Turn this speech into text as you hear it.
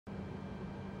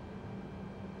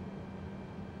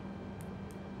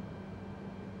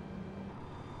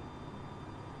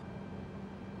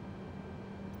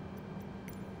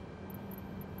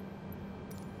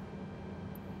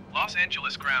Los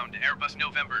Angeles ground, Airbus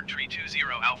November 320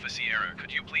 Alpha Sierra.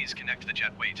 Could you please connect the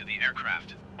jetway to the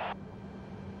aircraft?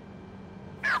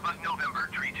 Airbus November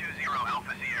 320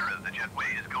 Alpha Sierra, the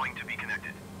jetway is going to be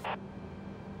connected.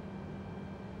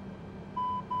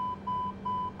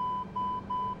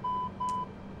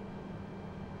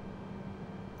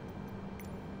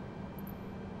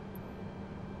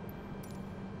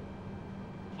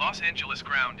 Los Angeles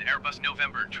ground, Airbus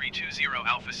November 320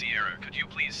 Alpha Sierra. Could you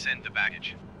please send the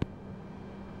baggage?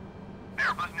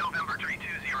 Airbus November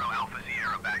 320 Alpha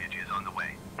Sierra, baggage is on the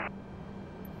way.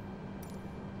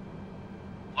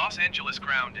 Los Angeles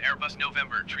ground, Airbus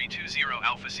November 320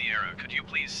 Alpha Sierra. Could you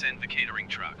please send the catering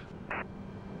truck?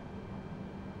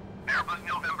 Airbus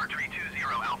November 320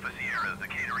 Alpha Sierra, the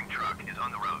catering truck is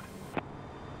on the road.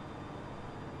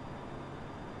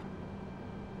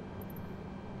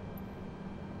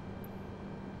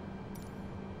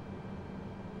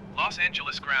 Los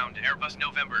Angeles ground, Airbus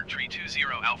November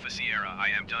 320 Alpha Sierra. I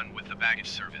am done with the baggage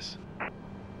service.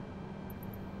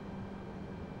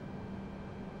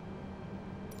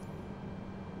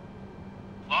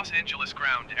 Los Angeles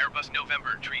ground, Airbus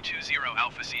November 320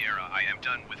 Alpha Sierra. I am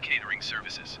done with catering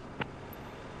services.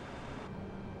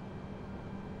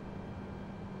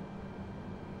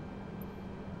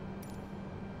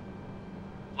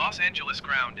 Los Angeles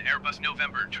ground, Airbus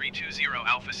November 320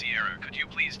 Alpha Sierra. Could you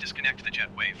please disconnect the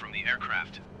jetway from the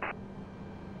aircraft?